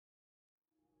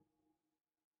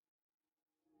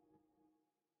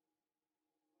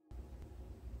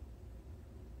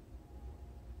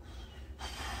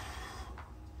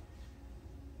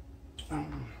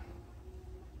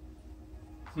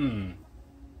Man,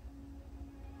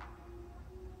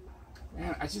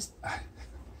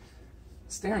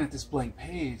 staring at this blank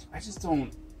page, I just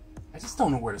don't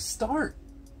know where to start.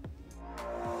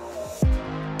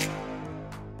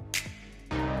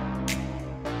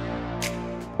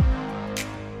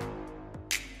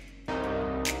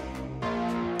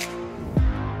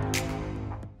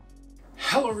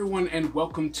 Hello everyone, and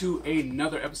welcome to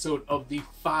another episode of the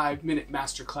 5-Minute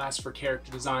Masterclass for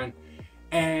Character Design.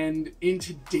 And in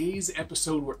today's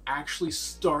episode, we're actually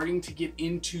starting to get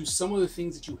into some of the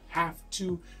things that you have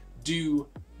to do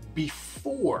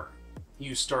before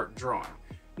you start drawing.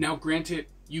 Now, granted,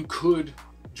 you could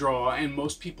draw, and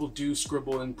most people do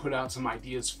scribble and put out some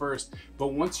ideas first, but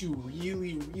once you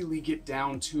really get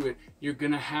down to it, you're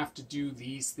gonna have to do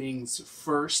these things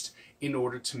first in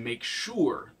order to make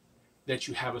sure that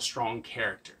you have a strong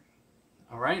character.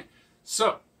 All right?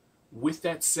 So, with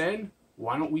that said,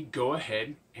 why don't we go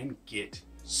ahead and get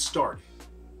started?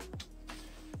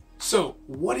 So,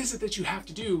 what is it that you have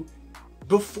to do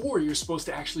before you're supposed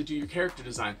to actually do your character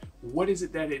design? What is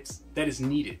it that is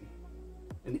needed?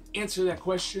 And the answer to that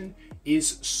question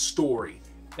is story.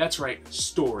 That's right,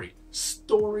 story.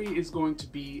 Story is going to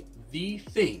be the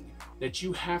thing that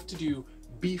you have to do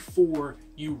before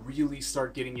you really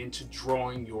start getting into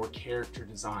drawing your character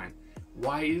design.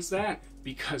 Why is that?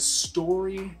 Because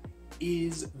story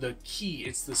is the key.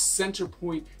 It's the center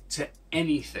point to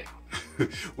anything.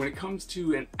 When it comes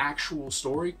to an actual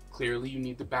story, clearly you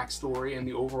need the backstory and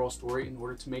the overall story in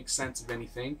order to make sense of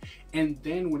anything. And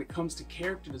then when it comes to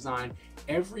character design,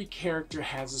 every character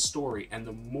has a story, and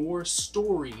the more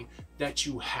story that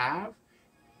you have,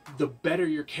 the better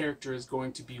your character is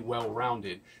going to be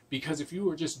well-rounded. Because if you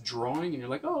were just drawing and you're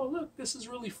like, oh look, this is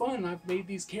really fun, I've made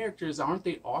these characters, aren't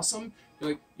they awesome?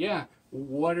 You're like, yeah,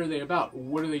 what are they about?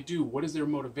 What do they do? What is their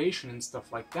motivation and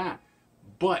stuff like that?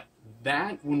 But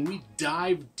that, when we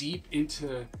dive deep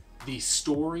into the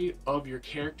story of your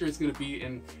character, is going to be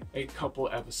in a couple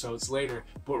episodes later.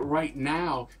 But right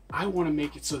now, I want to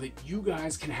make it so that you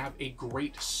guys can have a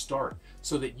great start,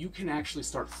 so that you can actually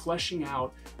start fleshing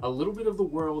out a little bit of the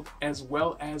world as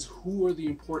well as who are the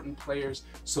important players,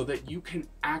 so that you can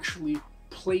actually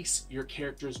place your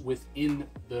characters within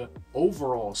the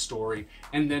overall story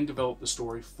and then develop the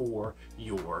story for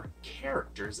your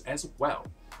characters as well.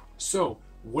 So,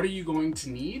 what are you going to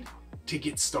need to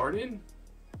get started?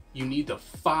 You need the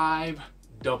 5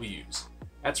 W's.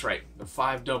 That's right, the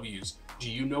 5 W's. Do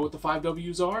you know what the 5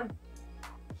 W's are?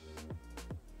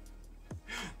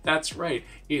 That's right,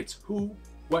 it's who,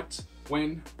 what,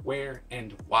 when, where,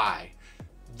 and why.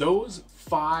 Those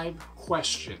 5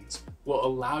 questions will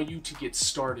allow you to get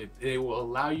started. They will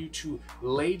allow you to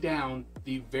lay down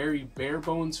the very bare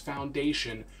bones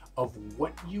foundation of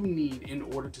what you need in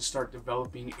order to start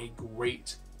developing a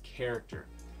great character.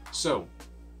 So,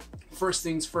 first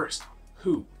things first,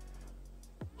 who?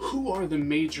 Who are the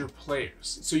major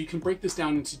players? So you can break this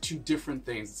down into 2 different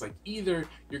things. It's like, either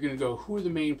you're going to go, who are the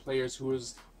main players, who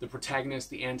is the protagonist,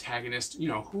 the antagonist, you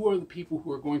know, who are the people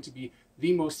who are going to be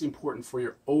the most important for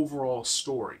your overall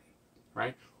story,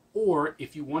 right? Or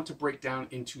if you want to break down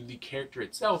into the character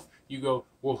itself, you go,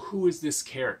 well, who is this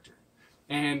character?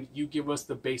 And you give us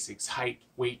the basics: height,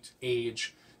 weight,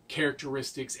 age,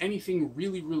 characteristics, anything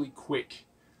really quick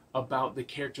about the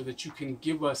character that you can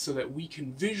give us so that we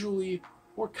can visually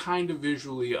or kind of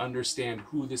visually understand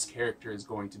who this character is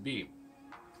going to be.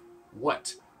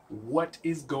 What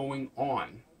is going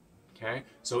on? Okay,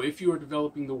 so if you are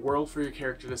developing the world for your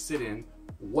character to sit in,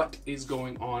 what is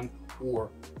going on?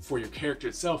 Or for your character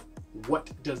itself,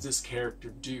 what does this character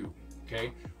do?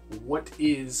 Okay, what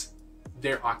is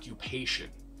their occupation?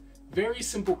 Very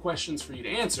simple questions for you to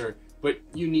answer, but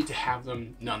you need to have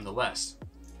them nonetheless.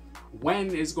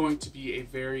 When is going to be a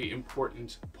very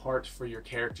important part for your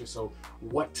character. So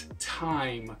what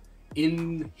time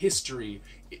in history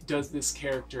does this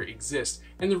character exist?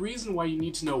 And the reason why you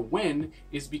need to know when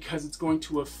is because it's going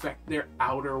to affect their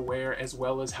outerwear, as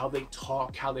well as how they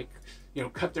talk, how they, you know,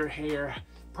 cut their hair,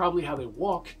 probably how they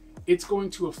walk. It's going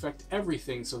to affect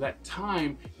everything. So that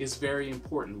time is very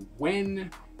important. When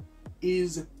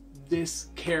is this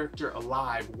character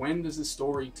alive? When does the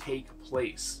story take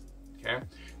place? Okay.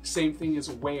 Same thing as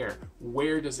where.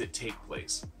 Where does it take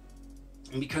place?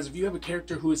 And because if you have a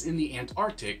character who is in the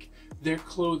Antarctic, their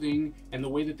clothing and the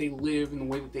way that they live and the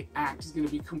way that they act is going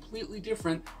to be completely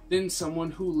different than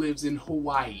someone who lives in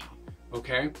Hawaii.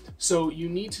 Okay? So you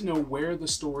need to know where the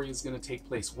story is going to take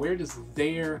place. Where does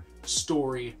their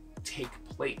story take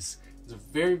place? It's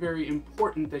very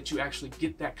important that you actually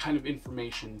get that kind of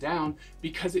information down,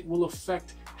 because it will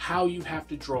affect how you have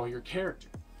to draw your character.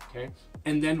 Okay?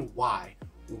 And then why?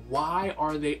 Why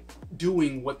are they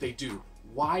doing what they do?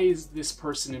 Why is this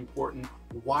person important?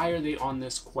 Why are they on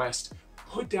this quest?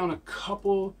 Put down a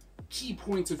couple key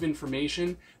points of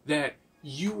information that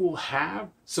you will have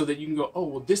so that you can go, oh,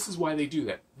 well, this is why they do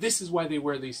that. This is why they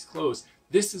wear these clothes.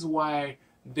 This is why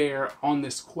they're on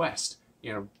this quest.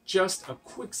 You know, just a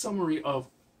quick summary of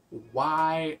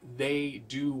why they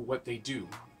do what they do,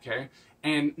 okay?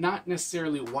 And not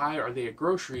necessarily why are they a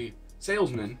grocery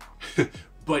salesman,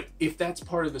 but if that's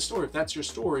part of the story, if that's your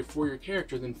story for your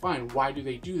character, then fine, why do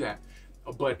they do that?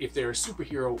 But if they're a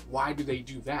superhero, why do they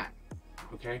do that?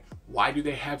 Okay? Why do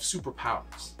they have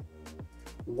superpowers?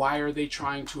 Why are they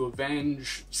trying to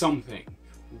avenge something?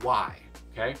 Why?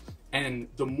 Okay? And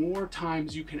the more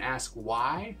times you can ask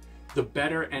why, the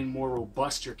better and more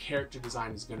robust your character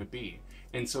design is going to be.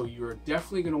 And so you're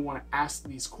definitely going to want to ask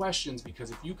these questions,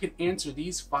 because if you can answer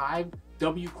these 5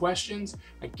 W questions,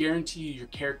 I guarantee you your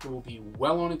character will be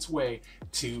well on its way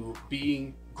to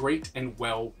being great and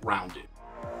well-rounded.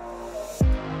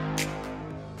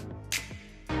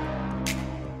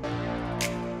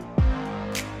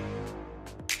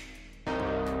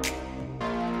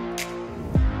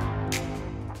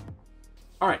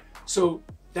 All right, so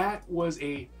that was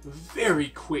a very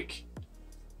quick,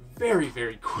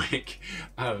 very quick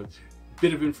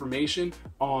bit of information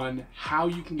on how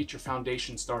you can get your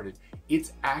foundation started.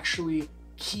 It's actually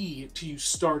key to you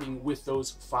starting with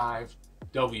those 5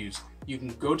 W's. You can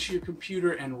go to your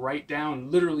computer and write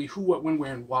down literally who, what, when,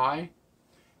 where, and why,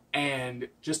 and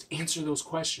just answer those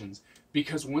questions.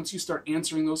 Because once you start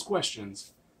answering those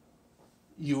questions,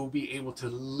 you will be able to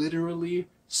literally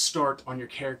start on your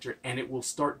character, and it will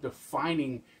start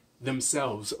defining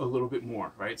themselves a little bit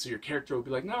more, right? So your character will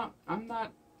be like, no, I'm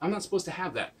not supposed to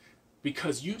have that,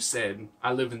 because you said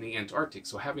I live in the Antarctic,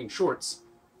 so having shorts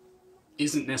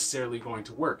isn't necessarily going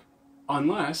to work,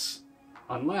 unless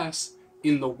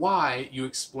in the why you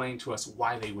explain to us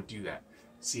why they would do that.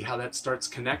 See how that starts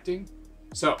connecting?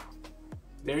 So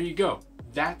there you go.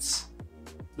 That's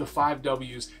the 5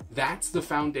 W's. That's the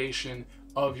foundation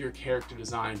of your character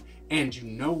design. And you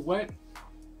know what?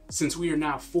 Since we are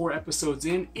now 4 episodes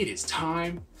in, it is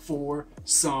time for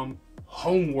some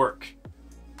homework.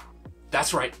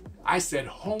 That's right, I said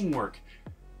homework.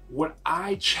 What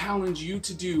I challenge you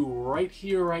to do right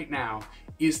here, right now,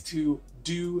 is to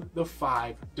do the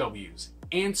 5 W's.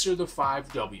 Answer the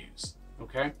 5 W's,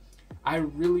 okay? I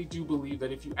really do believe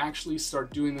that if you actually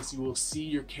start doing this, you will see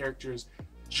your characters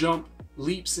jump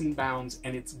leaps and bounds,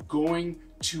 and it's going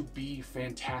to be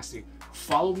fantastic.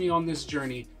 Follow me on this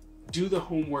journey, do the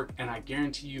homework, and I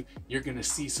guarantee you, you're gonna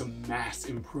see some mass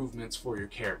improvements for your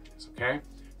characters, okay?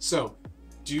 So,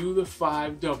 do the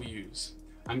 5 W's.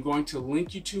 I'm going to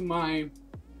link you to my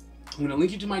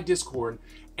Discord,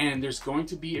 and there's going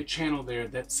to be a channel there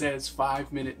that says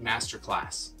 5-minute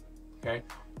masterclass, okay?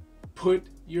 Put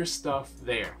your stuff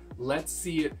there. Let's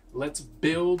see it. Let's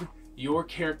build your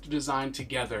character design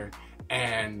together,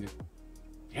 and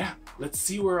yeah, let's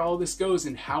see where all this goes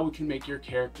and how we can make your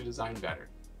character design better.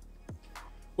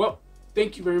 Well,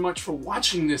 thank you very much for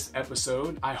watching this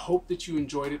episode. I hope that you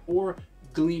enjoyed it or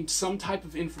gleaned some type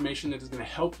of information that is going to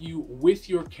help you with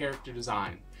your character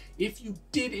design. If you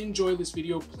did enjoy this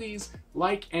video, please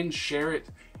like and share it.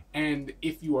 And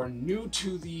if you are new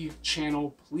to the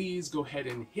channel, please go ahead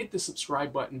and hit the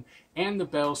subscribe button and the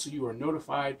bell so you are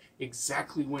notified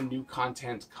exactly when new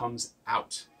content comes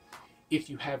out. If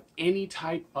you have any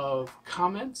type of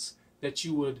comments that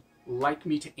you would like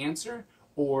me to answer,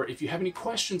 or if you have any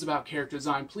questions about character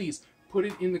design, please put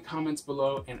it in the comments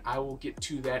below and I will get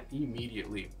to that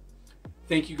immediately.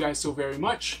 Thank you guys so very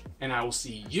much, and I will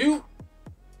see you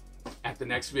at the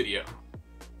next video.